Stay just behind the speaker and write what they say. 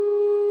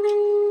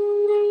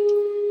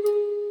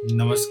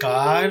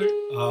Namaskar,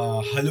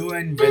 hello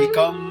and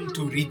welcome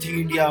to Rethink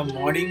India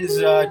Mornings.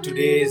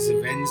 Today is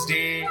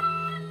Wednesday,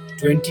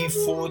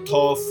 24th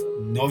of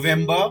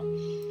November,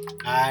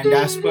 and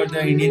as per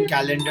the Indian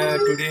calendar,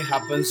 today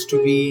happens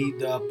to be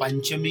the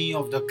Panchami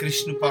of the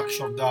Krishna Paksh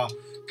of the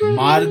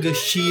Marg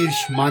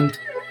Shirsh month.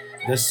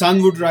 The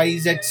sun would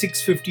rise at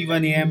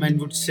 6:51 a.m. and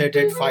would set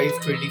at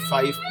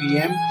 5:25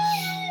 p.m.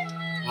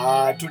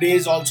 Today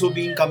is also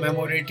being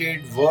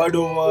commemorated world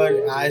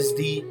over as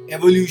the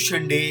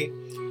Evolution Day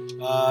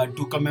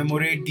to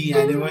commemorate the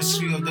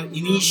anniversary of the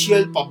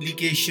initial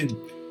publication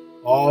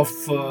of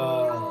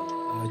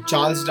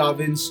Charles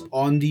Darwin's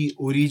On the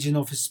Origin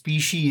of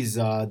Species.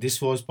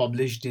 This was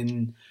published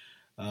in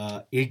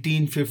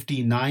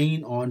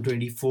 1859 on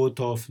 24th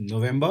of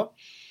November.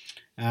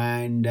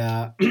 And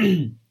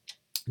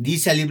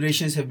these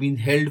celebrations have been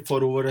held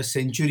for over a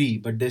century,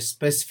 but the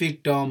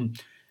specific term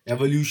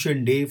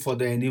Evolution Day for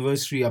the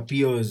anniversary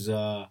appears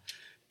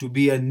to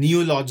be a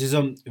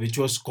neologism which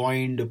was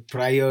coined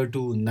prior to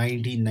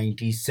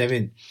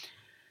 1997.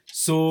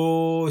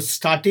 So,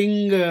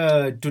 starting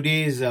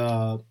today's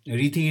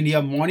Rethink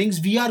India mornings,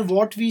 we are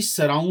what we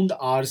surround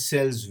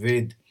ourselves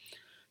with.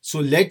 So,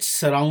 let's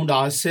surround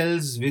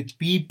ourselves with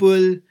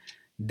people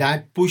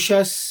that push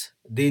us,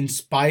 they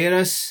inspire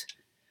us,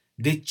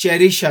 they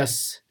cherish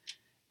us,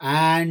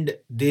 and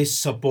they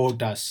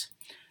support us.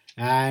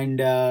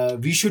 And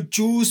we should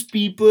choose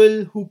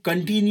people who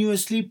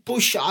continuously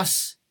push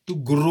us to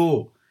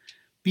grow,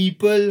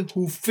 people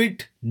who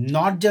fit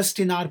not just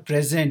in our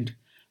present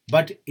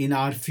but in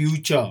our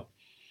future,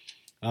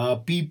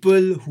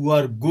 people who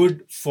are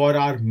good for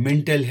our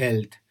mental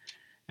health,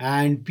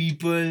 and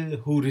people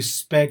who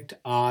respect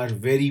our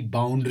very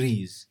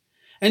boundaries,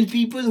 and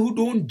people who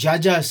don't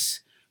judge us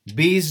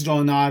based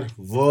on our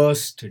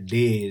worst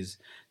days.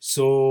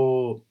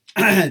 So,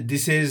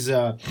 this is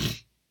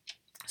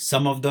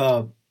some of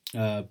the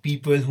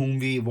people whom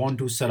we want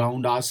to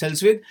surround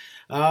ourselves with.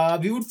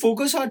 We would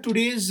focus our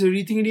today's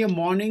Rethink India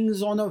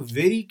mornings on a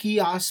very key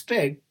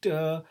aspect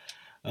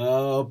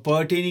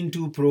pertaining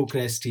to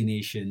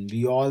procrastination.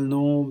 We all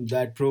know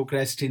that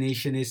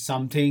procrastination is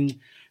something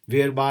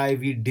whereby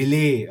we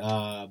delay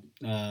our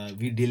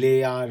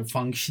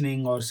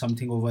functioning or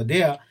something over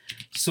there.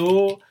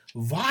 So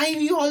why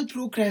we all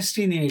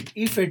procrastinate,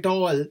 if at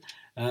all?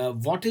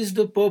 What is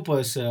the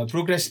purpose?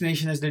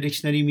 Procrastination, as the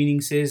dictionary meaning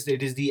says,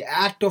 it is the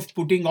act of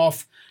putting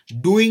off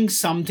doing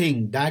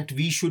something that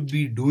we should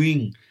be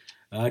doing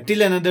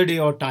till another day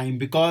or time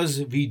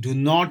because we do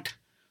not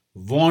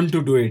want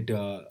to do it.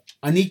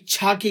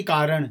 अनिच्छा के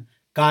कारण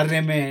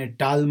कार्य में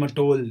टाल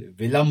मटोल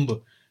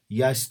विलंब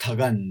या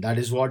स्थगन. That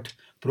is what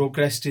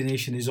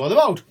procrastination is all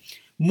about.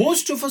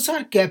 Most of us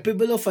are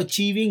capable of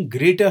achieving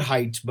greater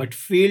heights but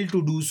fail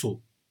to do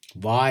so.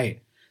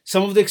 Why?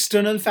 Some of the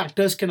external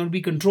factors cannot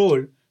be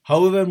controlled.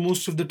 However,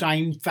 most of the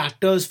time,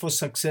 factors for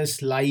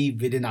success lie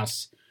within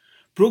us.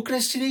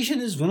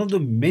 Procrastination is one of the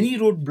many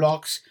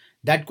roadblocks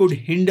that could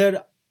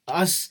hinder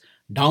us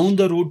down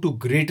the road to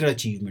greater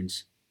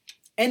achievements.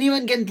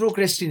 Anyone can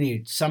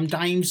procrastinate.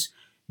 Sometimes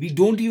we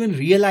don't even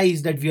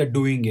realize that we are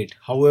doing it.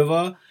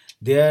 However,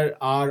 there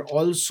are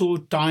also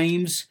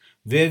times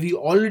where we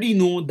already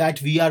know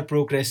that we are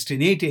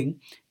procrastinating,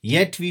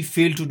 yet we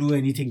fail to do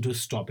anything to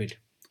stop it.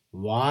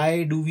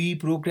 Why do we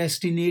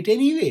procrastinate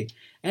anyway?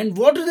 And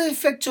what are the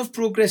effects of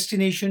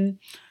procrastination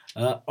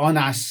on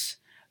us?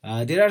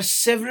 There are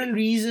several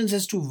reasons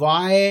as to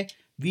why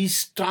we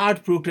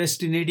start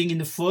procrastinating in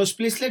the first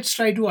place. Let's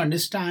try to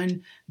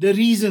understand the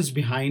reasons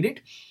behind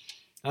it.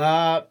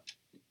 Uh,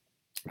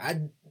 uh,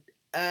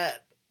 uh,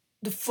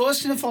 the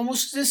first and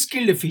foremost is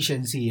skill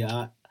deficiency.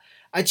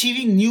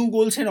 Achieving new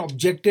goals and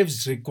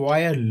objectives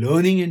require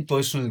learning and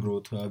personal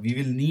growth. We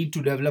will need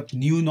to develop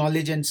new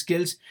knowledge and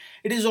skills.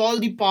 It is all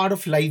the part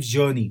of life's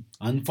journey.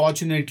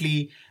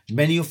 Unfortunately,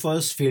 many of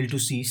us fail to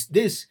see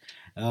this.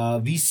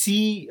 We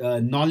see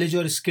knowledge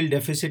or skill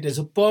deficit as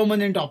a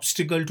permanent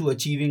obstacle to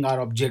achieving our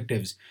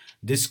objectives.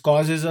 This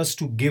causes us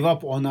to give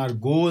up on our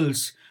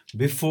goals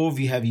before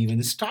we have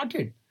even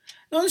started.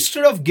 Now,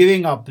 instead of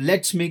giving up,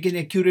 let's make an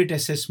accurate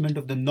assessment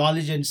of the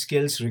knowledge and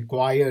skills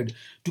required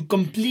to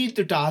complete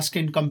the task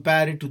and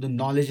compare it to the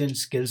knowledge and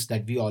skills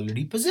that we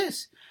already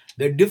possess.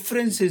 The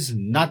difference is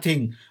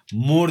nothing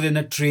more than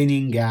a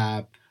training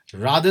gap.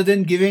 Rather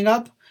than giving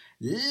up,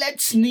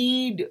 let's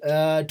need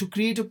to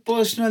create a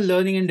personal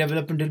learning and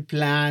developmental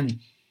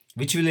plan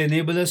which will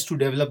enable us to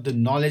develop the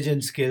knowledge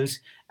and skills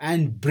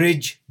and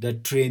bridge the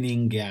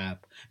training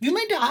gap. We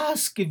might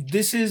ask if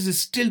this is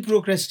still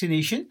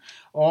procrastination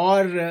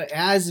or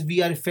as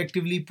we are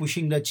effectively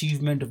pushing the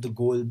achievement of the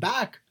goal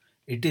back.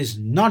 It is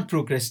not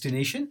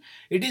procrastination,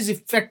 it is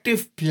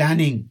effective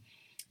planning.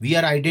 We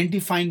are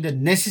identifying the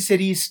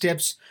necessary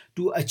steps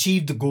to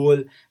achieve the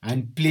goal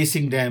and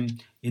placing them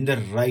in the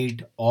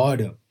right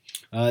order.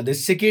 The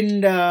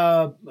second,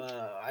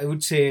 I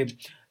would say,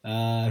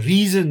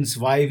 reasons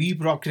why we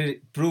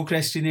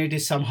procrastinate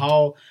is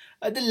somehow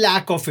The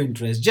lack of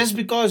interest. Just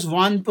because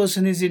one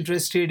person is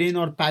interested in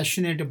or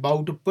passionate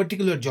about a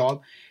particular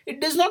job,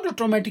 it does not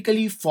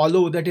automatically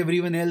follow that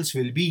everyone else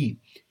will be.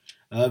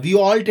 We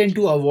all tend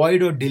to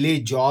avoid or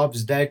delay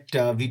jobs that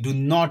we do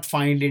not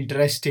find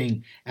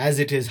interesting, as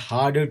it is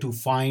harder to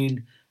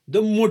find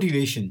the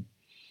motivation.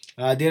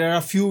 There are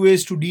a few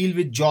ways to deal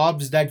with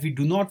jobs that we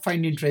do not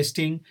find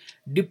interesting,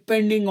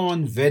 depending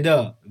on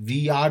whether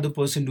we are the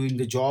person doing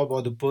the job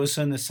or the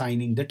person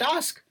assigning the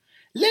task.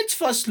 Let's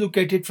first look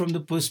at it from the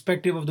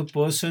perspective of the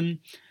person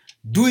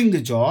doing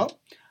the job,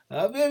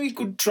 where we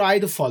could try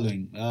the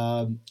following.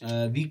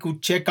 We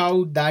could check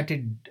out that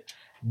it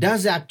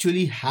does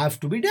actually have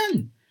to be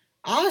done.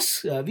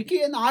 We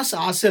can ask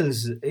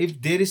ourselves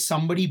if there is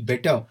somebody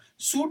better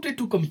suited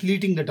to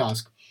completing the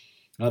task.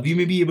 We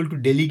may be able to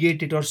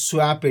delegate it or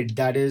swap it.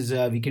 That is,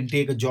 we can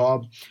take a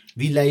job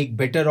we like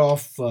better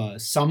off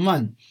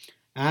someone,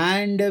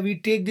 and we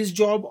take this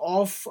job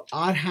off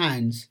our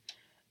hands.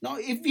 Now,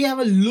 if we have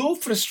a low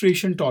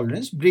frustration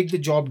tolerance, break the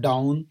job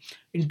down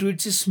into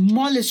its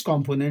smallest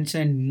components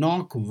and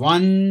knock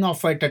one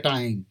off at a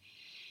time.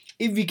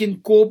 If we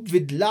can cope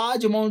with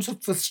large amounts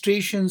of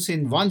frustrations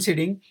in one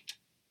sitting,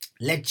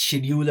 let's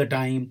schedule a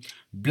time,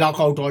 block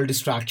out all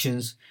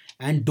distractions,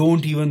 and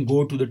don't even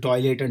go to the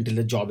toilet until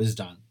the job is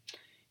done.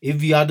 If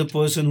we are the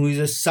person who is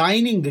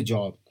assigning the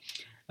job,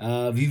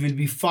 we will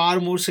be far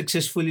more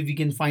successful if we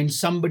can find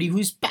somebody who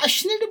is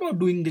passionate about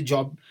doing the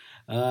job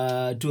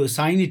to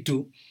assign it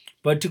to,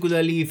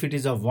 particularly if it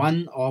is a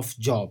one off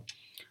job.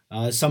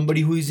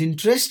 Somebody who is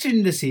interested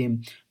in the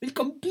same will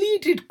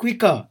complete it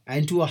quicker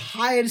and to a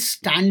higher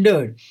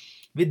standard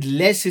with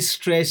less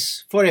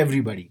stress for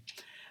everybody.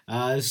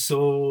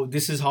 So,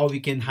 this is how we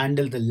can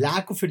handle the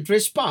lack of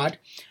interest part.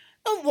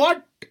 Now,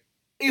 what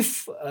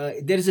if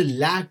there is a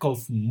lack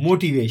of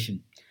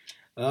motivation?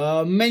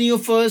 Many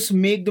of us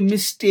make the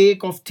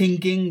mistake of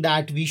thinking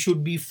that we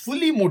should be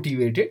fully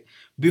motivated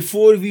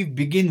before we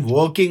begin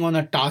working on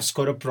a task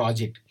or a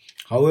project.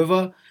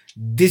 However,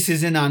 this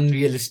is an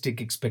unrealistic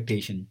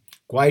expectation.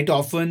 Quite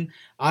often,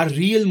 our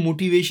real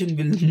motivation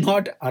will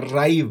not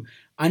arrive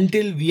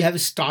until we have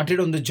started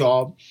on the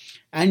job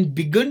and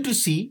begun to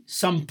see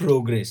some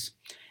progress.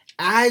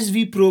 As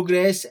we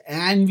progress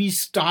and we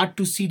start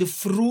to see the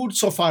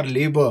fruits of our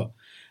labor,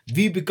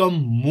 we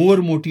become more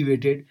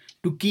motivated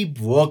to keep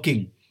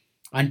working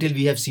until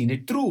we have seen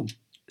it through.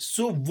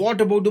 So,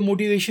 what about the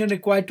motivation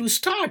required to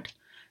start?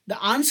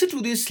 The answer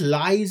to this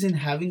lies in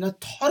having a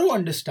thorough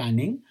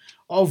understanding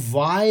of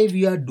why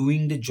we are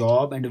doing the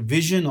job and a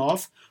vision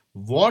of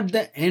what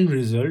the end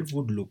result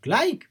would look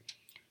like.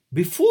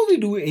 Before we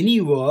do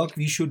any work,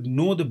 we should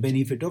know the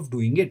benefit of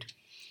doing it.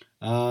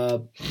 Uh,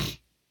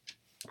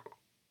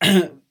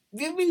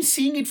 we've been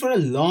seeing it for a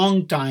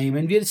long time,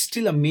 and we are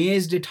still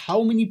amazed at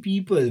how many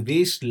people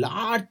waste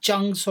large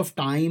chunks of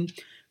time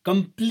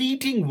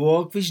completing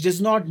work which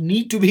does not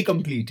need to be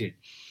completed.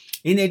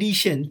 In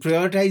addition,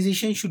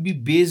 prioritization should be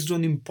based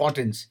on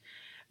importance.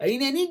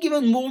 In any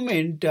given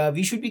moment,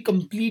 we should be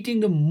completing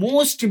the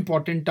most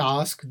important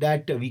task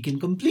that we can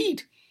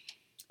complete.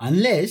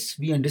 Unless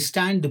we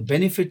understand the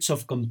benefits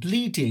of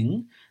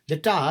completing the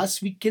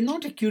task, we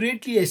cannot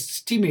accurately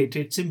estimate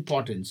its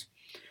importance.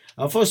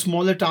 For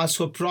smaller tasks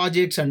or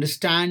projects,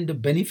 understand the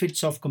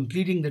benefits of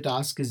completing the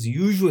task is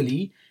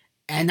usually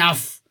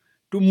enough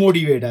to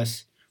motivate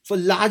us. For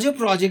larger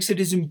projects, it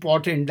is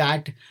important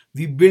that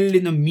we build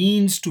in a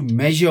means to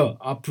measure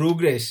our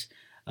progress,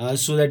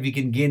 so that we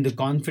can gain the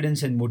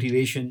confidence and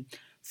motivation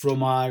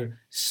from our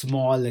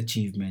small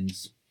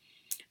achievements.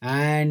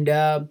 And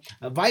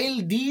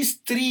while these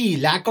three,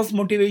 lack of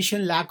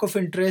motivation, lack of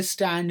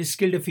interest, and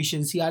skill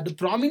deficiency, are the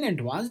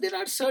prominent ones, there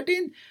are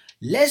certain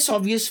less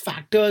obvious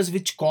factors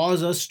which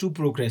cause us to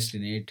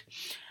procrastinate.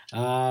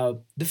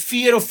 The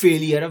fear of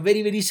failure, a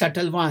very, very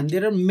subtle one.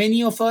 There are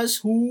many of us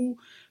for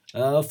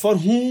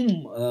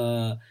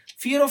whom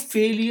fear of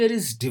failure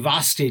is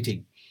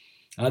devastating.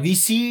 We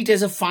see it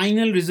as a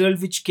final result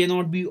which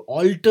cannot be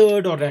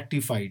altered or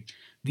rectified.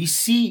 We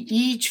see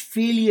each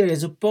failure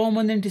as a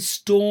permanent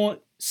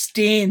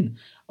stain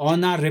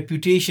on our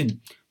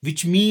reputation,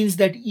 which means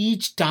that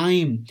each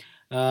time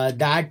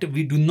that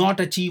we do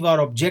not achieve our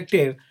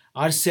objective,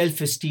 our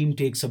self esteem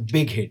takes a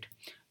big hit.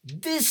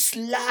 This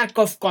lack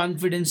of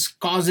confidence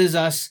causes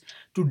us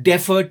to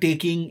defer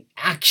taking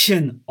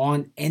action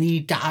on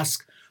any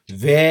task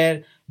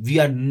where we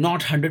are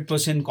not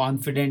 100%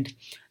 confident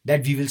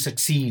that we will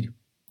succeed.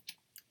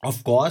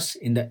 Of course,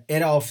 in the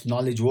era of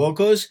knowledge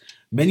workers,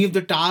 many of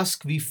the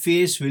tasks we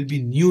face will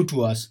be new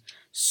to us.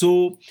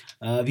 So,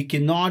 we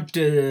cannot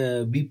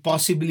be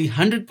possibly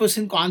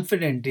 100%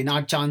 confident in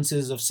our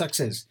chances of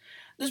success.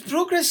 This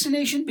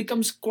procrastination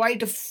becomes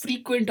quite a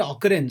frequent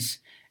occurrence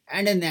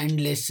and an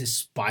endless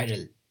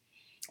spiral.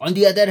 On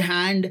the other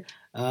hand,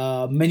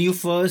 many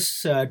of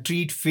us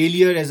treat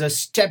failure as a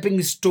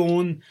stepping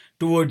stone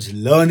towards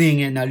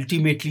learning and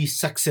ultimately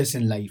success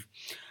in life.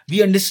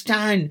 We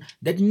understand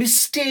that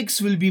mistakes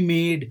will be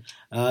made,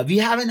 We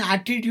have an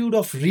attitude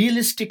of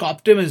realistic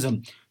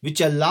optimism, which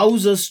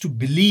allows us to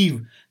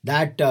believe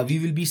that we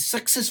will be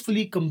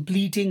successfully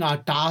completing our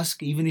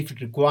task even if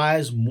it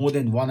requires more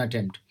than one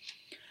attempt.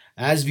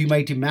 As we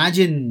might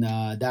imagine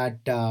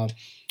that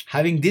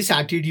having this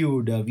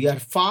attitude, we are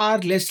far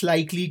less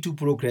likely to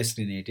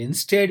procrastinate.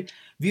 Instead,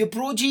 we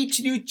approach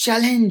each new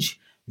challenge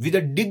with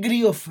a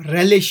degree of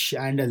relish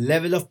and a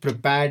level of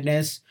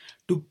preparedness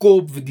to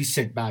cope with these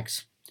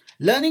setbacks.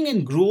 Learning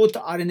and growth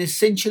are an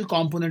essential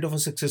component of a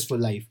successful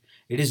life.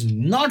 It is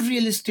not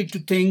realistic to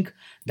think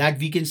that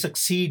we can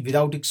succeed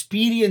without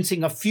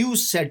experiencing a few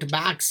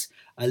setbacks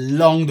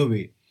along the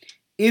way.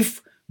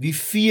 If we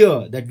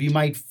fear that we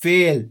might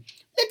fail,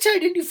 let's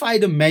identify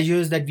the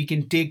measures that we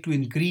can take to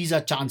increase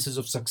our chances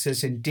of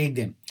success and take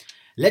them.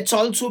 Let's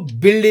also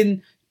build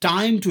in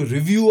time to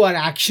review our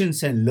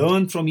actions and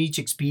learn from each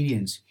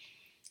experience.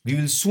 We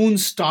will soon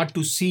start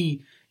to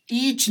see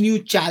each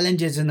new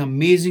challenge as an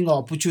amazing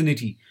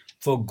opportunity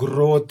for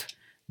growth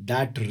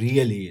that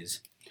really is.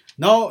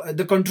 Now,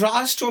 the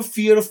contrast of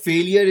fear of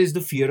failure is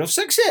the fear of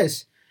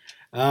success.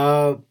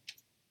 Uh,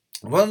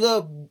 one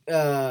of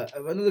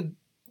the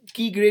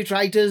key great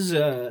writers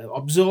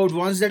observed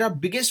once that our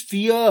biggest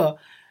fear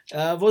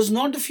was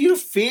not the fear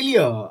of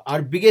failure.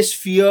 Our biggest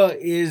fear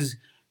is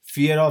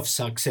fear of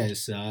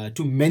success.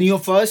 To many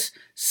of us,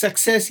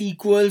 success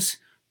equals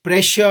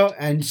pressure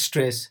and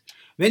stress.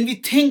 When we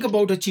think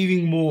about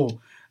achieving more,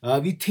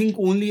 we think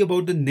only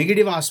about the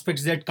negative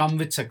aspects that come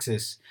with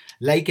success.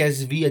 Like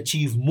as we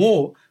achieve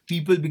more,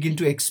 people begin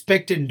to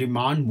expect and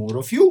demand more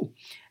of you.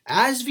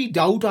 As we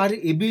doubt our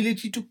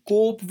ability to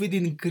cope with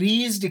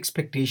increased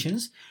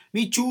expectations,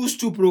 we choose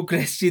to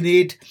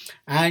procrastinate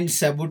and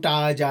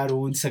sabotage our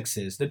own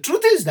success. The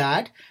truth is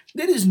that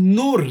there is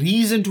no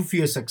reason to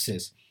fear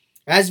success.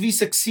 As we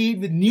succeed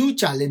with new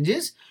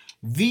challenges,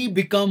 we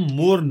become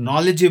more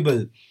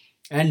knowledgeable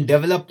and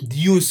develop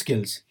new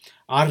skills.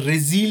 Our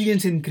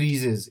resilience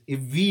increases if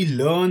we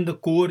learn the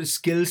core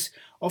skills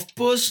of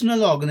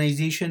personal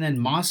organization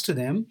and master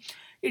them.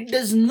 It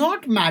does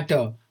not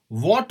matter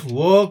what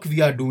work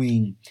we are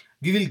doing,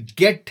 we will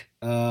get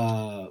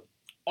all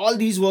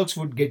these works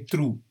would get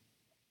through.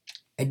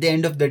 At the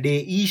end of the day,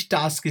 each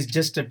task is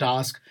just a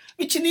task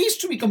which needs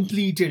to be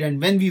completed,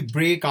 and when we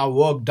break our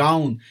work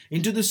down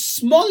into the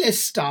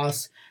smallest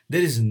tasks,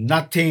 there is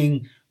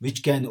nothing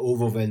which can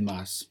overwhelm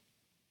us.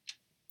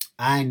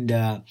 And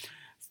f-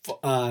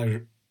 uh,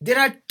 there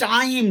are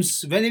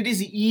times when it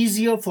is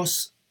easier for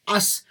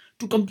us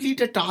to complete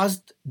a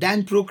task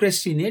than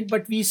procrastinate,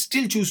 but we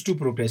still choose to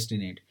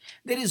procrastinate.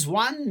 There is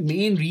one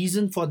main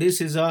reason for this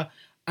is a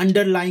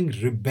underlying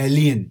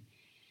rebellion.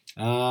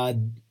 uh,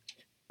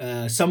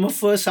 some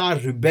of us are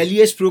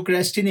rebellious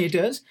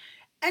procrastinators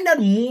and are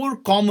more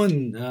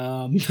common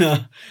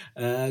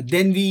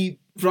than we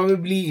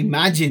probably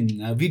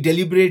imagine. We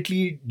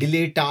deliberately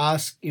delay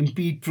tasks,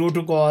 impede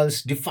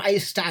protocols, defy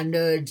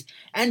standards,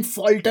 and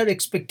falter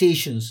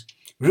expectations.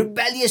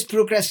 Rebellious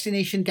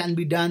procrastination can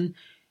be done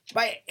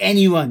by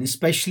anyone,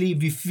 especially if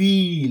we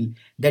feel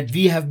that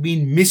we have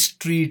been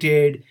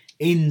mistreated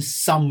in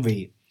some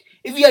way.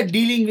 If we are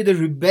dealing with a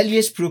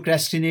rebellious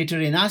procrastinator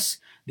in us,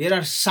 there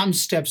are some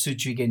steps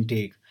which we can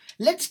take.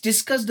 Let's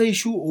discuss the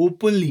issue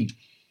openly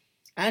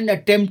and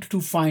attempt to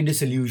find a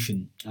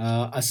solution.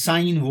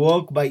 Assign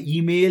work by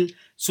email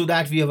so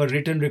that we have a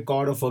written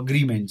record of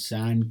agreements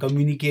and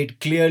communicate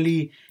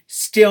clearly,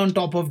 stay on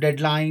top of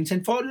deadlines.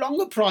 And for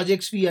longer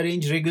projects, we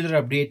arrange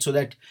regular updates so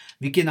that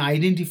we can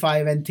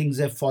identify when things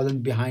have fallen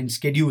behind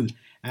schedule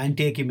and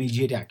take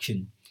immediate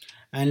action.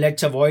 And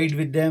let's avoid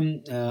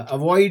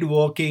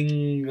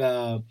working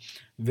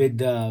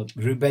with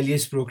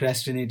rebellious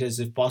procrastinators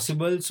if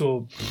possible.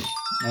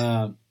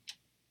 Uh,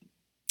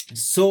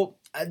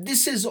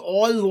 this is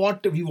all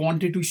what we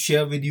wanted to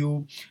share with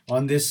you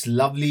on this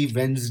lovely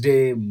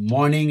Wednesday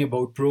morning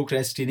about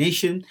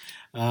procrastination,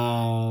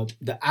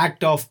 the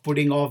act of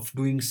putting off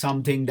doing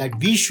something that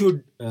we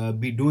should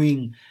be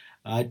doing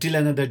till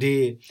another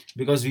day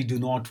because we do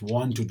not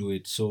want to do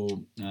it. So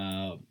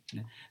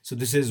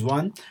this is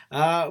one.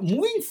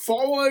 Moving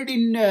forward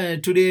in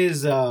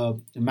today's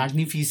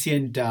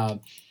magnificent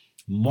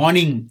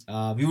morning,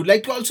 we would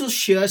like to also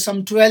share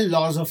some 12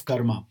 laws of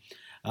karma.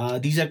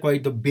 These are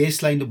quite the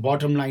baseline, the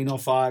bottom line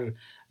of our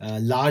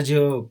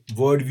larger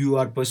worldview,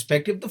 our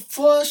perspective. The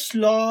first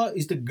law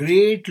is the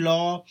great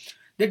law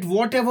that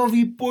whatever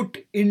we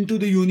put into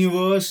the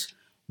universe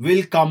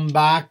will come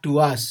back to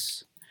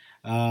us.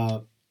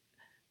 Uh,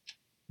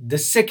 the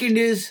second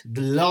is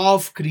the law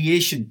of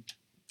creation.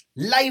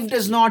 Life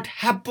does not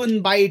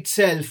happen by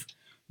itself.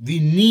 We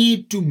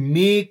need to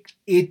make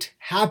it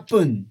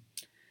happen.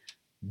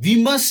 We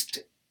must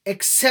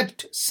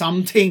accept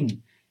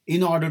something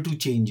in order to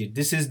change it.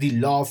 This is the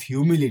law of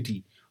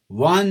humility.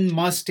 One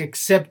must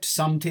accept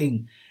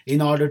something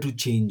in order to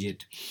change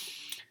it.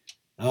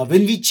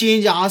 When we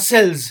change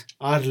ourselves,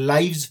 our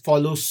lives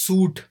follow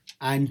suit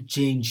and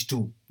change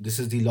too. This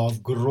is the law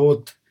of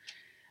growth.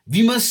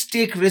 We must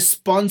take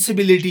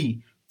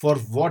responsibility for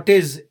what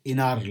is in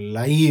our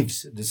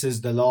lives. This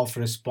is the law of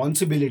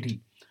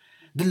responsibility.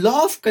 The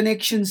law of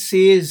connection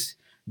says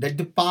that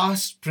the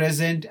past,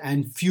 present,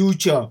 and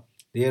future,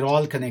 they are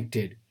all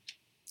connected.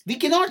 We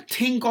cannot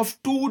think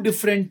of two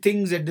different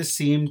things at the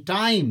same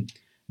time.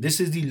 This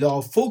is the law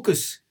of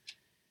focus.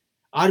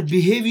 Our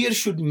behavior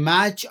should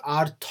match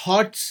our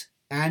thoughts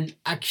and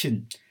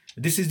action.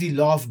 This is the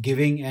law of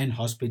giving and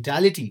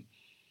hospitality.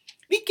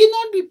 We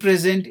cannot be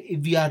present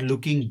if we are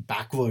looking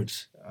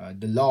backwards.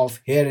 The law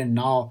of here and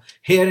now,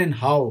 here and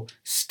how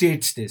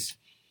states this.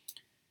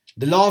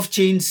 The law of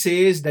change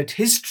says that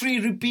history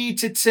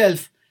repeats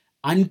itself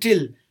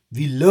until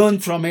we learn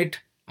from it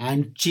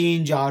and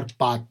change our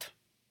path.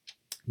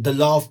 The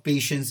law of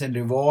patience and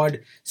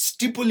reward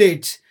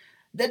stipulates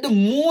that the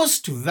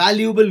most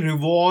valuable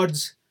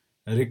rewards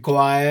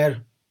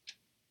require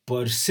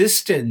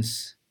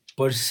persistence.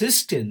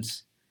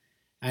 Persistence.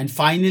 And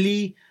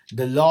finally,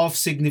 the law of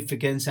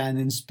significance and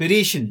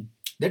inspiration,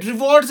 that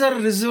rewards are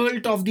a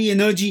result of the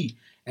energy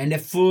and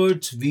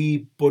efforts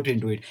we put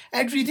into it.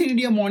 At Rethink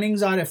India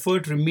Mornings, our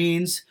effort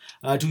remains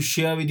to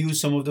share with you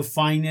some of the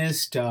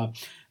finest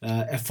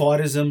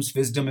aphorisms,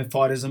 wisdom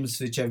aphorisms,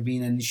 which have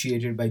been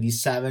initiated by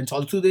these savants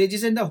all through the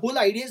ages. And the whole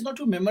idea is not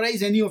to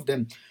memorize any of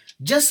them.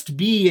 Just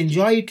be,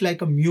 enjoy it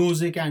like a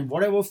music, and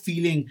whatever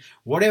feeling,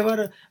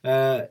 whatever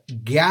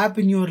gap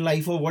in your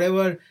life, or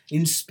whatever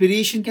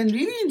inspiration can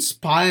really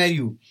inspire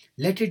you,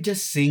 let it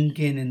just sink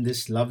in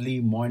this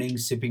lovely morning,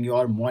 sipping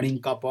your morning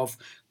cup of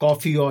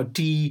coffee or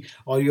tea,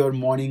 or your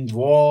morning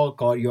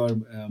walk, or your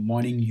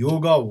morning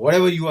yoga,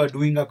 whatever you are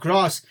doing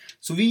across.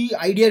 So the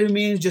idea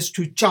remains just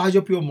to charge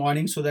up your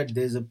morning so that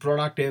there's a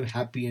productive,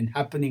 happy, and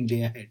happening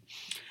day ahead.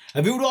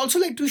 We would also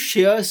like to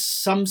share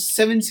some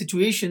 7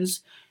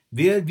 situations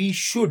where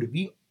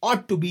we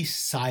ought to be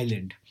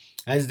silent.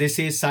 As they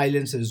say,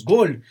 silence is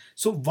gold.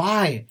 So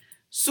why?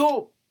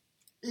 So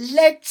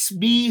let's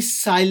be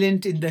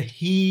silent in the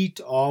heat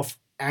of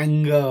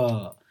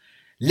anger.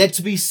 Let's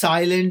be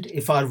silent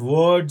if our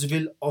words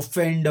will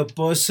offend a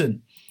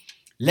person.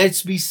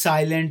 Let's be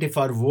silent if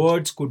our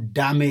words could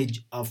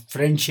damage a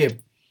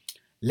friendship.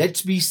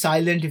 Let's be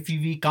silent if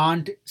we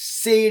can't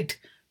say it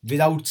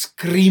without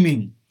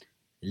screaming.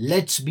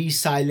 Let's be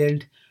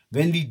silent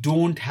when we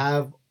don't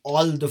have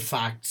all the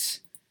facts.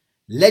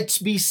 Let's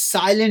be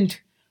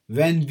silent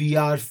when we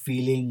are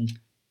feeling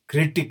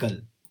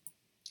critical.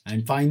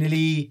 And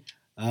finally,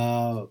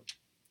 a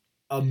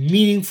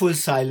meaningful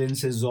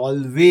silence is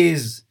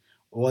always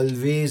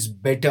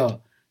better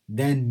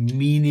than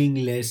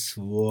meaningless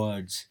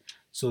words.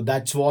 So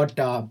that's what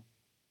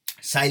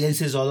silence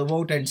is all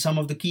about, and some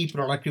of the key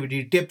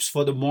productivity tips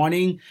for the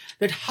morning,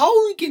 that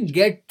how we can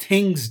get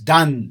things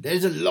done.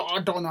 There's a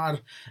lot on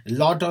our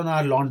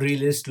laundry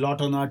list,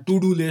 lot on our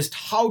to-do list,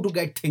 how to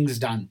get things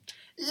done.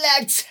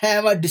 Let's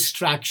have a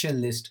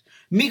distraction list.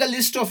 Make a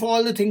list of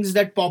all the things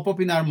that pop up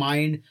in our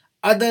mind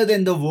other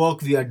than the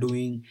work we are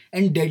doing,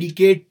 and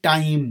dedicate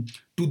time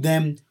to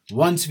them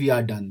once we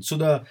are done. So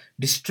the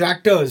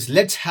distractors,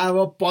 let's have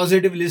a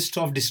positive list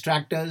of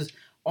distractors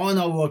on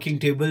our working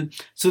table,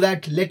 so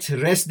that let's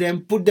rest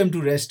them, put them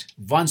to rest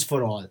once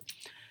for all.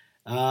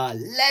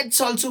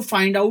 Let's also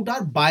find out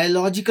our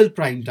biological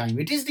prime time.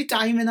 It is the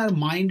time when our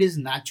mind is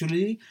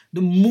naturally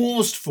the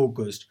most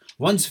focused.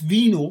 Once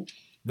we know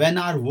when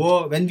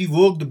we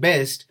work the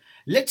best,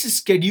 let's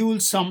schedule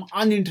some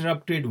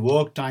uninterrupted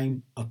work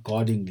time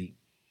accordingly.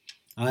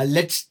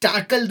 Let's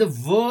tackle the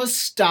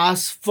worst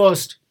task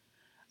first.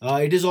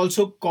 It is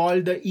also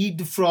called the eat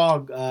the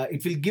frog.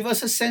 It will give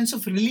us a sense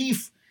of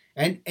relief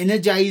and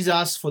energize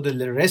us for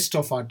the rest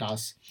of our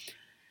tasks.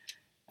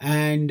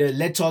 And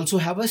let's also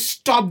have a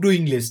stop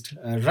doing list.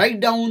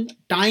 Write down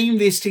time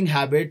wasting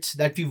habits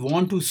that we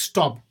want to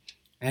stop,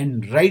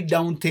 and write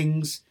down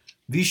things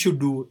we should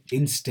do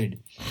instead.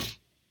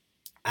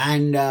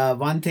 And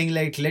one thing,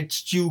 like,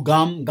 let's chew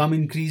gum. Gum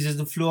increases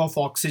the flow of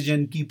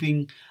oxygen,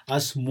 keeping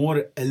us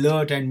more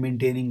alert and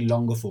maintaining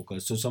longer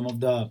focus. So some of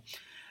the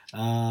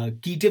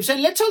key tips.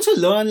 And let's also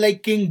learn,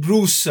 like King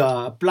Bruce,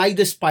 apply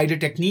the spider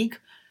technique.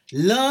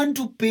 Learn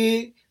to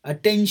pay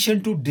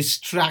attention to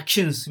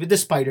distractions with the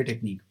spider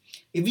technique.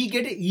 If we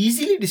get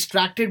easily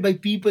distracted by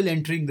people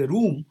entering the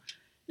room,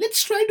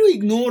 let's try to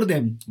ignore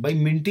them by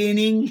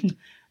maintaining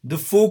the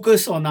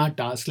focus on our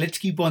task. Let's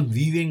keep on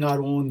weaving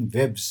our own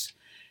webs.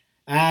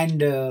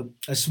 And a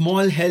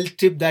small health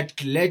tip, that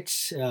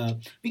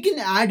we can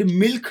add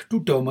milk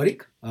to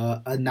turmeric,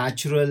 a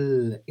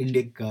natural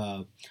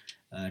Indic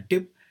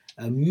tip,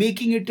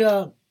 making it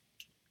a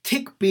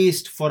thick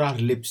paste for our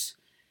lips.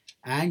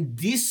 And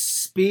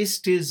this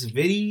paste is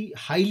very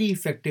highly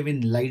effective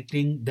in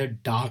lightening the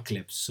dark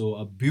lips. So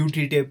a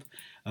beauty tip,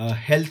 a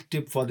health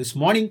tip for this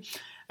morning.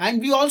 And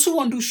we also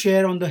want to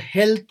share on the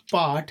health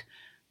part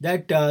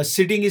that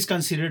sitting is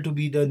considered to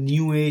be the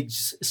new age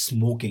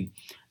smoking,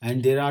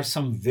 and there are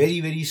some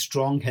very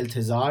strong health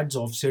hazards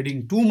of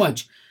sitting too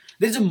much.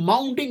 There's a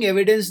mounting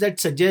evidence that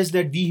suggests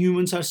that we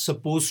humans are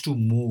supposed to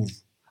move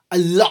a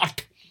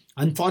lot.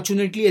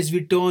 Unfortunately, as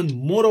we turn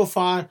more of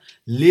our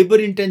labor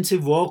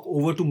intensive work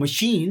over to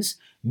machines,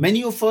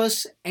 many of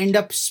us end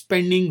up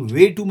spending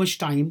way too much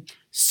time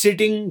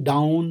sitting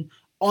down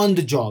on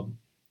the job.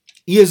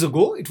 Years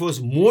ago, it was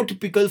more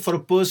typical for a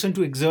person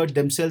to exert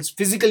themselves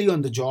physically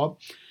on the job.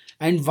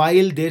 And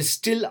while there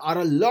still are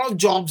a lot of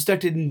jobs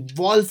that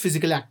involve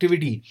physical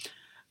activity,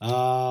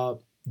 uh,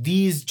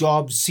 these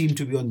jobs seem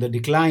to be on the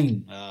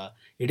decline.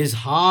 It is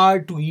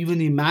hard to even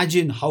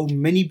imagine how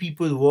many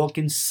people work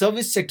in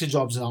service sector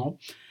jobs now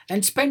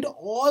and spend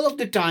all of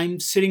the time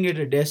sitting at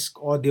a desk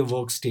or their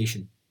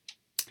workstation.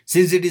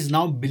 Since it is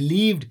now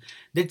believed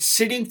that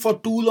sitting for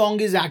too long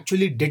is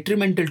actually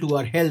detrimental to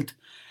our health,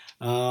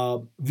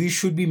 we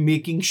should be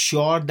making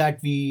sure that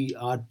we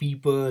our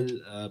people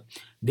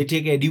they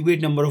take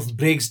adequate number of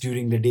breaks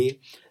during the day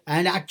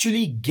and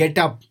actually get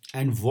up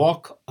and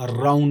walk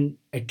around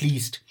at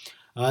least.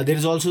 There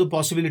is also the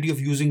possibility of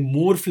using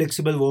more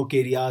flexible work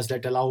areas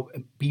that allow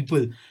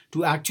people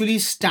to actually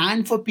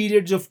stand for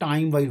periods of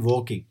time while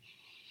working.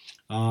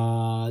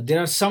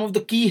 There are some of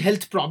the key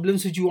health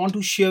problems which you want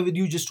to share with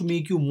you just to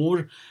make you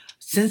more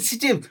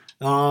sensitive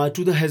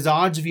to the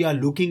hazards we are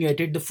looking at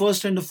it. The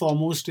first and the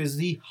foremost is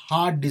the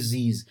heart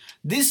disease.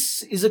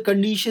 This is a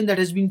condition that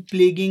has been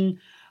plaguing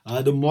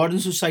the modern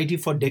society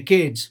for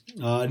decades.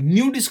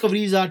 New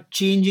discoveries are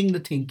changing the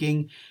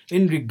thinking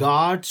in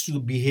regards to the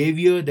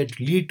behavior that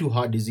lead to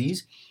heart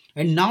disease.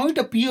 And now it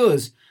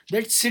appears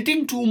that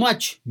sitting too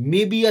much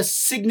may be a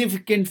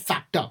significant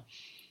factor.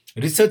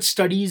 Research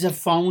studies have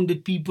found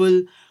that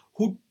people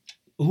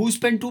who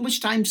spend too much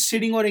time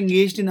sitting or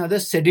engaged in other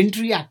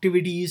sedentary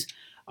activities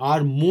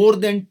are more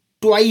than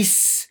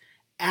twice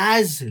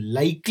as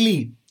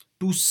likely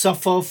to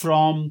suffer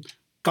from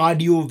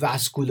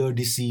cardiovascular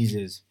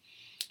diseases.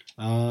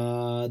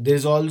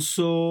 There's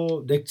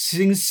also that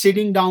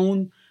sitting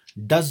down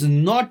does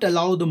not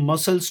allow the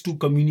muscles to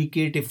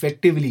communicate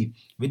effectively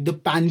with the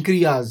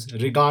pancreas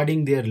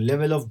regarding their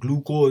level of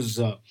glucose.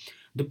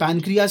 The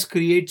pancreas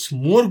creates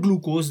more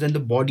glucose than the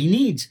body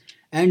needs,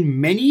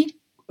 and may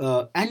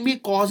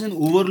cause an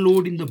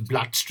overload in the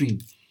bloodstream.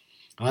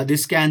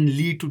 This can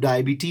lead to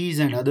diabetes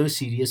and other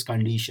serious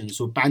conditions.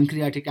 So,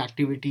 pancreatic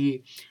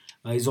activity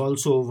is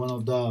also one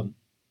of the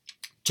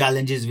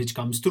challenges which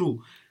comes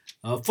through.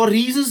 For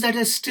reasons that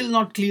are still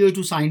not clear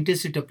to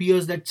scientists, it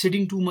appears that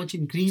sitting too much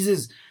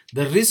increases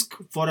the risk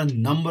for a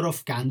number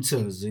of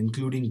cancers,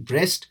 including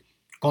breast,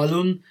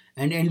 colon,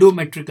 and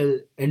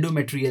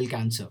endometrial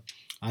cancer.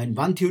 And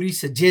one theory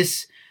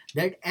suggests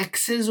that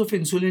excess of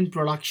insulin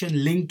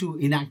production linked to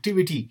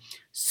inactivity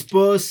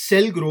spurs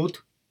cell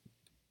growth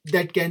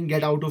that can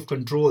get out of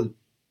control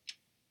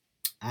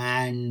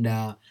and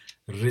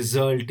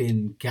result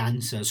in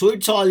cancer. So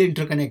it's all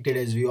interconnected,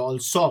 as we all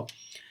saw.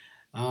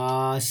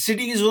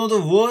 Sitting is one of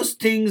the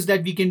worst things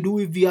that we can do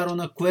if we are on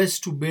a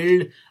quest to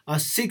build a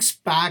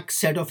six-pack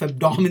set of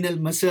abdominal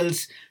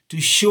muscles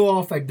to show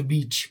off at the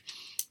beach.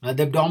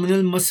 The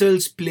abdominal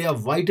muscles play a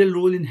vital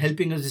role in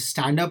helping us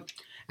stand up,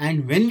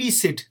 and when we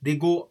sit, they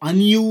go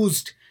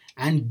unused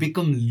and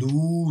become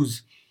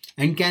loose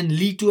and can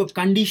lead to a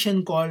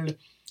condition called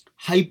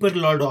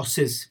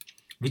hyperlordosis,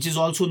 which is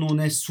also known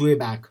as sway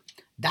back.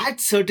 That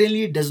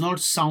certainly does not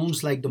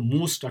sound like the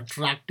most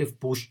attractive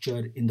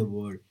posture in the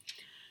world.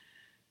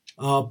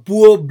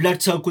 Poor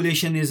blood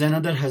circulation is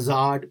another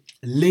hazard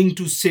linked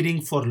to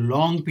sitting for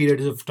long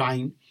periods of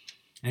time.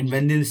 And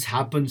when this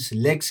happens,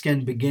 legs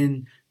can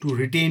begin to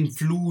retain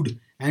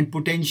fluid and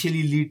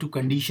potentially lead to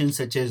conditions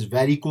such as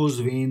varicose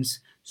veins,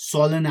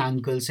 swollen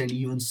ankles, and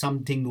even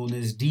something known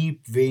as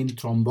deep vein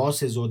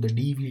thrombosis or the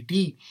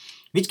DVT,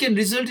 which can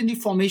result in the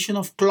formation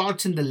of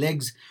clots in the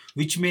legs,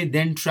 which may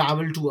then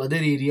travel to other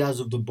areas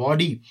of the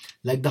body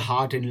like the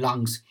heart and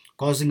lungs,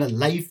 causing a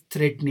life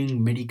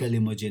threatening medical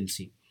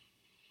emergency.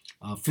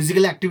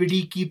 Physical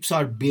activity keeps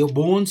our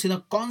bones in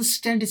a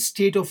constant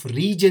state of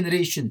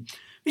regeneration,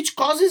 which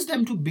causes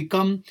them to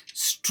become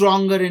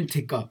stronger and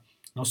thicker.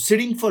 Now,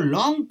 sitting for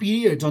long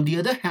periods, on the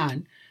other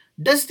hand,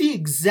 does the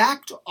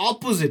exact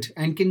opposite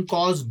and can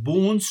cause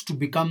bones to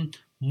become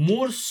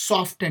more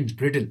soft and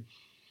brittle.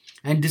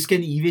 And this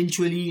can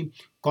eventually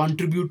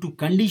contribute to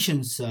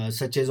conditions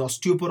such as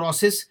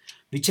osteoporosis,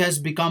 which has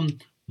become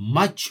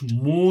much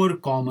more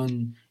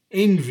common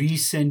in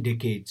recent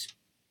decades.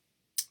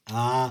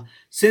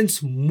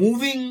 Since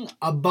moving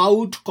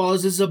about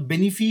causes a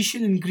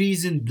beneficial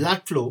increase in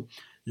blood flow,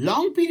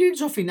 long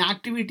periods of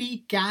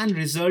inactivity can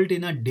result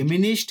in a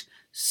diminished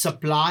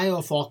supply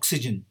of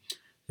oxygen,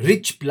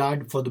 rich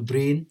blood for the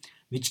brain,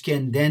 which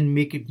can then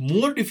make it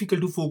more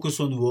difficult to focus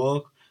on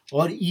work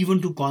or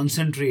even to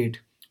concentrate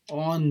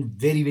on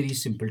very, very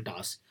simple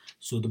tasks.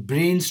 So, the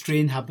brain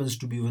strain happens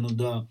to be one of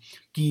the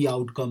key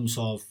outcomes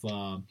of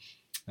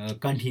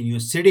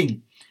continuous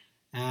sitting.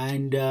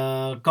 And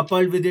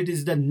coupled with it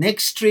is the neck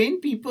strain.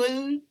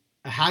 People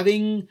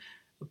having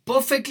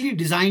perfectly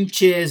designed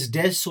chairs,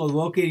 desks, or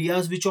work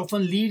areas, which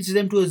often leads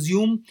them to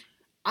assume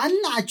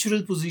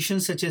unnatural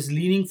positions such as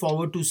leaning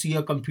forward to see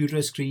a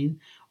computer screen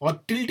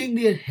or tilting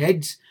their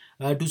heads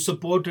to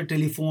support a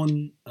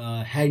telephone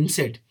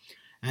handset.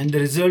 And the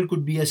result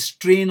could be a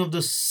strain of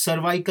the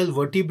cervical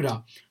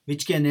vertebra,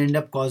 which can end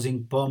up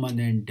causing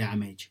permanent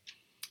damage.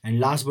 And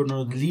last but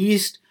not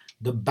least,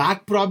 The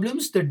back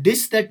problems, the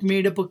discs that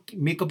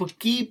make up a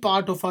key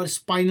part of our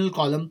spinal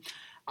column,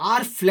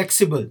 are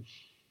flexible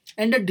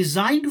and are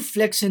designed to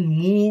flex and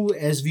move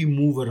as we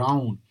move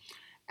around.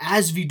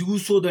 As we do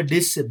so, the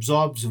disc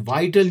absorbs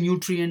vital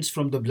nutrients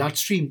from the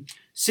bloodstream.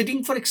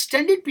 Sitting for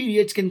extended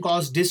periods can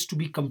cause discs to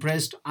be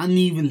compressed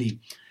unevenly,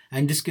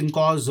 and this can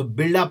cause a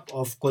buildup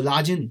of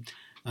collagen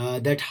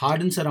that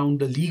hardens around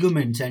the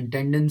ligaments and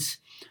tendons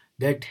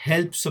that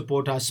help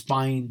support our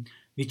spine,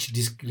 which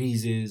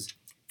decreases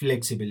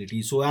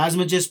flexibility. So, as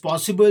much as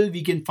possible,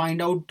 we can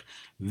find out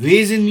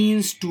ways and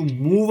means to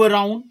move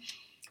around,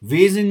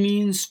 ways and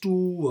means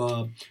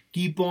to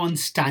keep on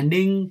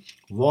standing,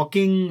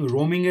 walking,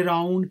 roaming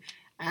around,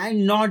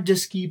 and not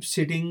just keep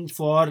sitting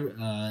for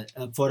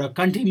a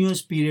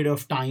continuous period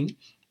of time.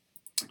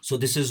 So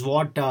this is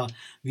what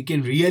we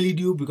can really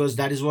do, because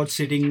that is what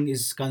sitting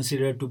is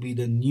considered to be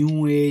the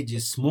new age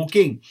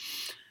smoking.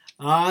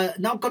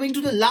 Now coming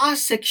to the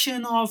last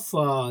section of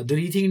the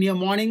Rethink India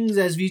Mornings,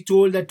 as we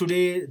told that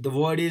today the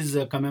word is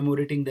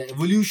commemorating the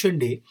Evolution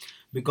Day,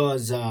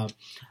 because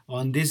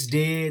on this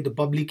day the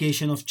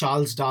publication of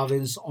Charles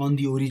Darwin's On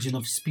the Origin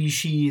of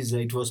Species,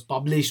 it was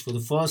published for the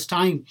first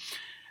time.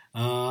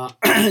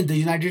 The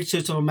United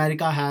States of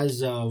America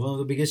has one of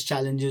the biggest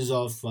challenges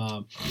of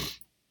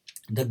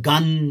the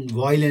gun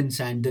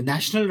violence, and the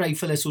National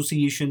Rifle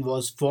Association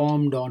was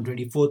formed on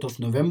 24th of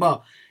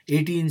November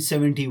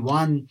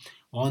 1871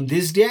 on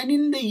this day. And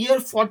in the year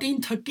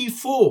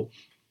 1434,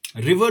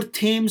 River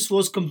Thames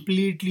was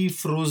completely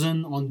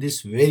frozen on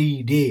this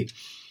very day.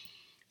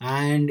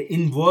 And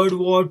in World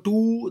War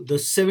II, the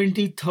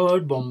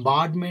 73rd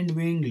Bombardment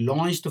Wing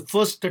launched the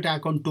first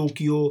attack on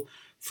Tokyo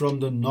from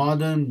the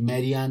Northern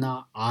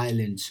Mariana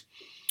Islands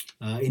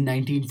in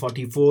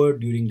 1944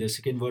 during the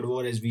Second World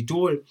War, as we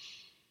told.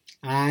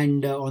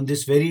 And on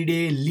this very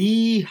day,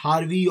 Lee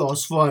Harvey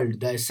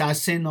Oswald, the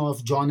assassin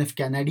of John F.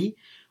 Kennedy,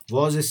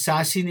 was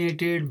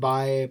assassinated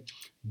by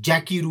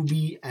Jackie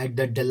Ruby at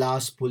the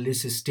Dallas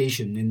police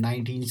station in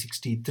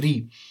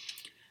 1963.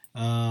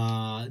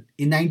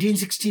 In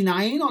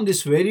 1969, on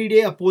this very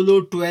day,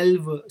 Apollo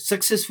 12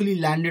 successfully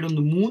landed on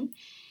the moon.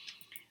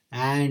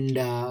 And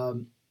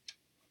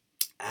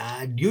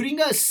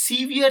during a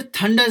severe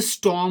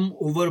thunderstorm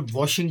over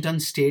Washington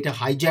state, a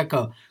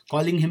hijacker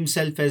calling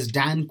himself as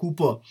Dan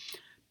Cooper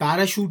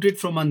parachuted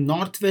from a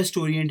Northwest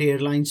Orient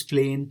Airlines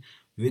plane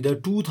with a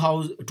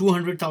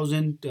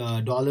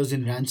 $200,000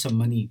 in ransom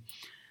money,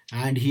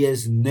 and he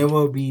has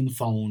never been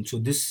found. So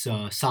this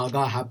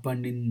saga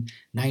happened in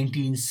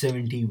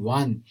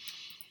 1971.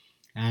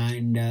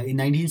 And in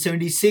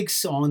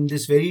 1976, on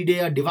this very day,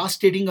 a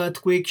devastating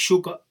earthquake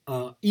shook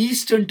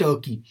eastern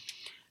Turkey,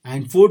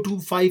 and 4,000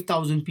 to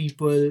 5,000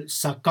 people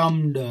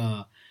succumbed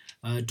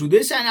to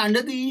this. And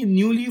under the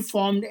newly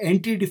formed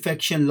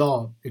anti-defection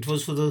law, it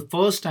was for the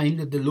first time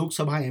that the Lok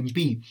Sabha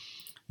MP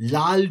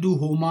Lal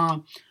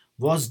Duhoma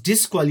was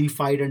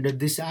disqualified under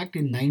this act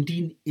in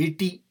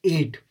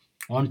 1988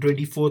 on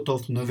 24th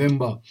of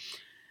November.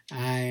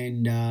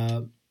 And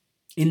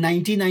in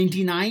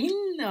 1999,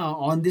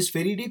 on this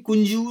very day,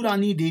 Kunju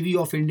Rani Devi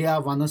of India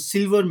won a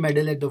silver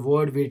medal at the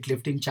World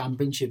Weightlifting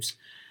Championships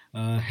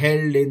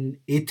held in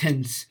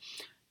Athens.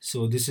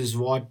 So this is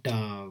what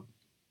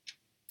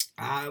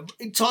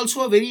it's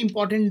also a very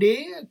important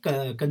day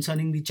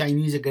concerning the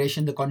Chinese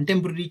aggression, the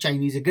contemporary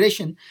Chinese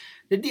aggression,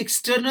 that the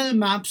external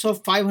maps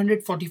of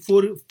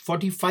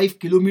 545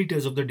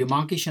 kilometers of the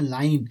demarcation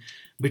line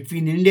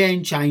between India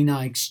and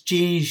China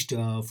exchanged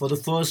for the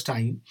first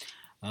time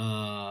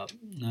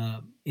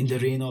in the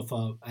reign of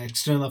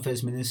External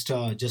Affairs Minister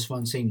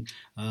Jaswant Singh.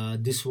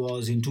 This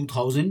was in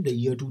 2000, the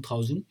year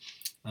 2000,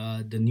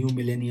 the new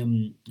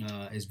millennium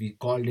as we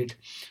called it.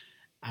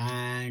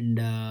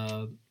 And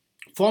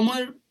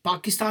former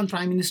Pakistan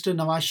Prime Minister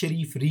Nawaz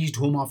Sharif reached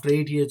home after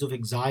 8 years of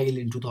exile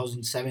in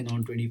 2007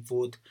 on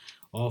 24th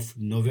of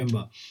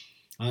November.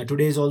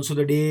 Today is also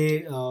the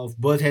day of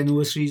birth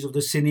anniversaries of the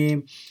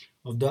cine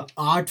of the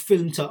art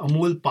films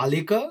Amol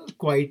Palekar,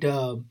 quite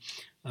a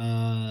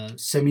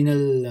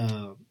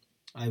seminal,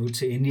 I would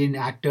say, Indian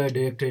actor,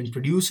 director and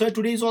producer.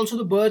 Today is also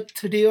the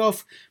birthday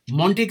of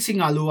Montek Singh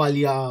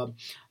Ahluwalia,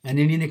 an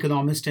Indian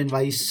economist and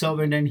vice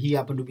servant, and he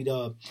happened to be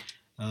the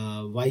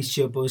vice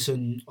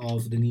chairperson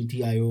of the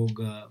Niti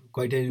Aayog,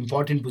 quite an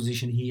important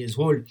position he has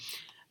held.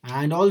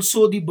 And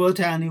also the birth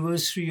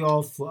anniversary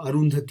of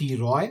Arundhati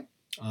Roy,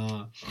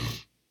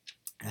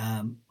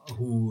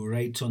 who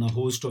writes on a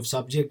host of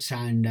subjects.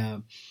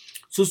 And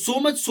so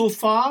much so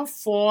far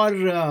for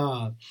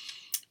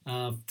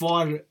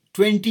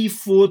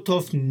 24th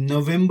of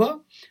November.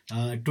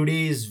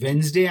 Today is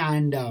Wednesday,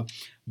 and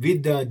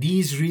with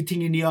these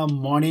Rethink India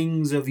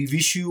mornings, we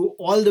wish you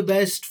all the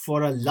best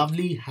for a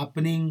lovely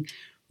happening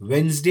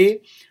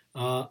Wednesday,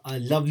 a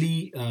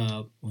lovely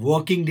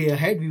working day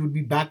ahead. We will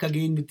be back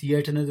again with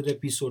yet another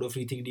episode of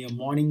Rethink India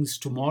mornings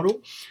tomorrow.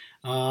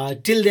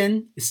 Till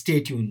then, stay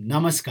tuned.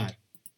 Namaskar.